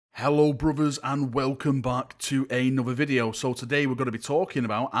Hello brothers and welcome back to another video. So today we're going to be talking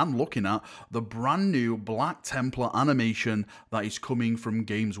about and looking at the brand new Black Templar animation that is coming from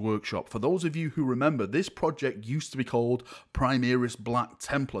Games Workshop. For those of you who remember, this project used to be called Primaris Black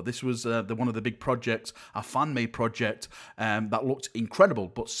Templar. This was one of the big projects, a fan-made project that looked incredible.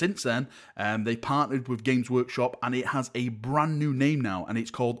 But since then, they partnered with Games Workshop and it has a brand new name now and it's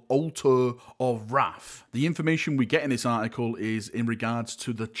called Altar of Wrath. The information we get in this article is in regards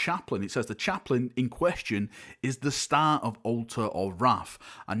to the Chaplain. It says the Chaplain in question is the star of Altar of Wrath,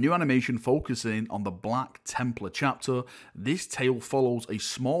 a new animation focusing on the Black Templar chapter. This tale follows a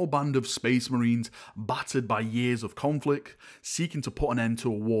small band of space marines battered by years of conflict, seeking to put an end to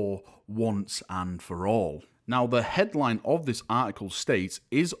a war once and for all. Now, the headline of this article states,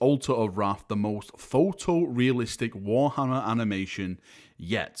 is Altar of Wrath the most photorealistic Warhammer animation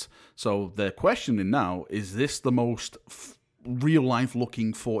yet? So they're questioning now, is this the most real life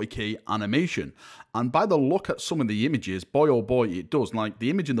looking 40k animation? And by the look at some of the images, boy oh boy, it does. Like the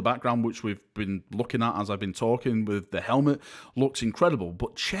image in the background, which we've been looking at as I've been talking with the helmet, looks incredible.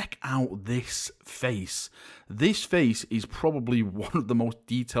 But check out this face. This face is probably one of the most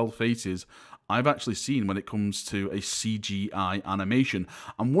detailed faces I've actually seen when it comes to a CGI animation.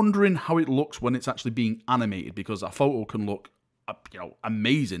 I'm wondering how it looks when it's actually being animated, because a photo can look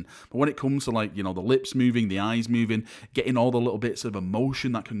amazing, but when it comes to the lips moving, the eyes moving, getting all the little bits of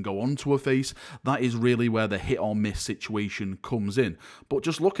emotion that can go onto a face, that is really where the hit or miss situation comes in. But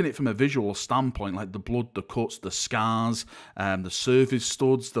just looking at it from a visual standpoint, like the blood, the cuts, the scars, the surface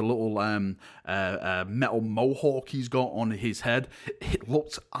studs, the little metal mohawk he's got on his head, it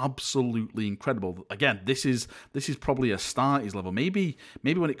looked absolutely incredible. Again, this is probably a Starties level. Maybe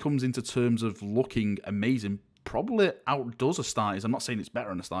when it comes into terms of looking amazing, probably outdoes a Starties. I'm not saying it's better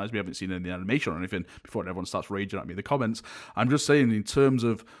than a Starties. We haven't seen any of the animation or anything before everyone starts raging at me in the comments. I'm just saying in terms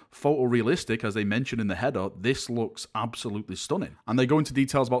of photorealistic, as they mentioned in the header, this looks absolutely stunning. And they go into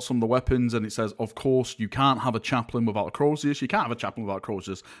details about some of the weapons, and it says, of course, you can't have a Chaplain without a Crusaders. You can't have a Chaplain without a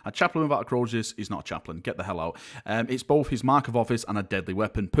Crusaders. A Chaplain without a Crusaders is not a Chaplain. Get the hell out. It's both his mark of office and a deadly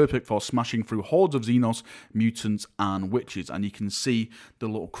weapon, perfect for smashing through hordes of Xenos, mutants, and witches. And you can see the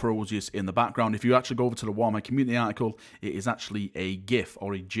little Crusaders in the background. If you actually go over to the Warhammer community article, it is actually a GIF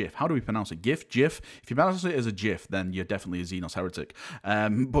or a GIF. How do we pronounce it? GIF? GIF? If you pronounce it as a GIF, then you're definitely a Xenos heretic.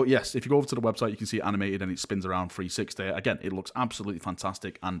 But yes, if you go over to the website, you can see it animated and it spins around 360. Again, it looks absolutely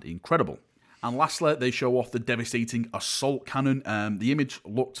fantastic and incredible. And lastly, they show off the devastating assault cannon. The image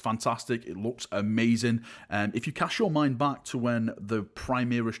looked fantastic. It looks amazing. If you cast your mind back to when the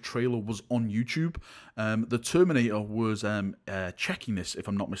Primaris trailer was on YouTube, the Terminator was checking this, if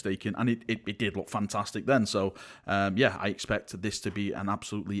I'm not mistaken, and it did look fantastic then. So, yeah, I expect this to be an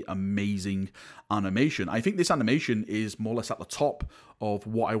absolutely amazing animation. I think this animation is more or less at the top of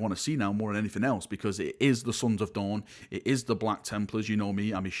what I want to see now more than anything else, because it is the Sons of Dorn, it is the Black Templars. You know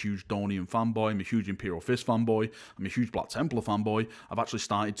me, I'm a huge Dornian fanboy, I'm a huge Imperial Fist fanboy, I'm a huge Black Templar fanboy. I've actually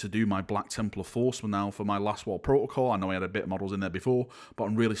started to do my Black Templar Force now for my Last War Protocol. I know I had a bit of models in there before, but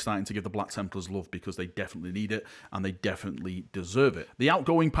I'm really starting to give the Black Templars love because they definitely need it and they definitely deserve it. The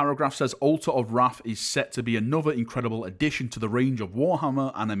outgoing paragraph says, Altar of Wrath is set to be another incredible addition to the range of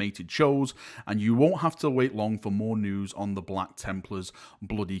Warhammer animated shows, and you won't have to wait long for more news on the Black Templars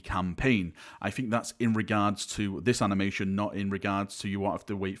bloody campaign. I think that's in regards to this animation, not in regards to you won't have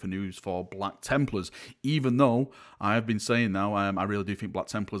to wait for news for Black Templars, even though I have been saying now, I really do think Black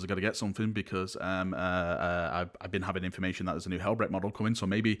Templars are going to get something, because I've been having information that there's a new Hellbreak model coming, so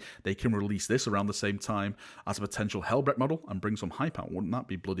maybe they can release this around the same time as a potential Hellbreak model and bring some hype out. Wouldn't that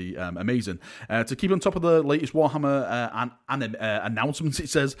be bloody amazing? To keep on top of the latest Warhammer announcements, it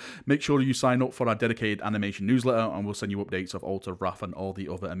says, make sure you sign up for our dedicated animation newsletter and we'll send you updates of Altar of Wrath and all the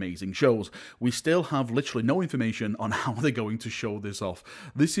other amazing shows. We still have literally no information on how they're going to show this off.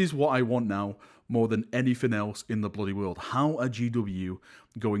 This is what I want now more than anything else in the bloody world. How are GW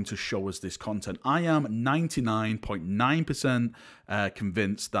going to show us this content? I am 99.9%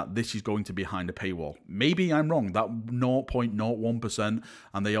 convinced that this is going to be behind a paywall. Maybe I'm wrong, that 0.01%,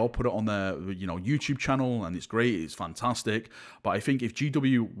 and they all put it on their YouTube channel, and it's great, it's fantastic. But I think if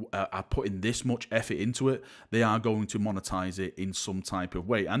GW are putting this much effort into it, they are going to monetize it in some type of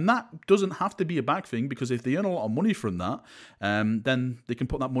way. And that doesn't have to be a bad thing, because if they earn a lot of money from that, then they can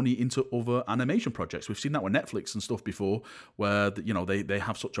put that money into other animation projects. We've seen that with Netflix and stuff before, where they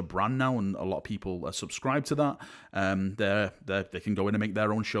have such a brand now, and a lot of people are subscribed to that. They can go in and make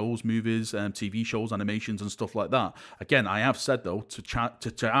their own shows, movies, TV shows, animations, and stuff like that. Again, I have said though,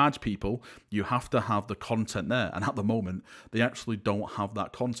 to charge people, you have to have the content there, and at the moment they actually don't have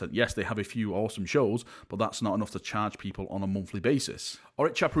that content. Yes, they have a few awesome shows, but that's not enough to charge people on a monthly basis.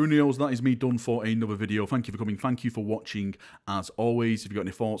 Alright, Chaprunios, that is me done for another video. Thank you for coming. Thank you for watching. As always, if you've got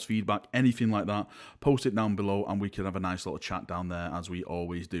any thoughts, feedback, anything like that, post it down below and we can have a nice little chat down there as we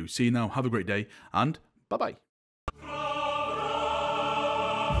always do. See you now. Have a great day and bye-bye.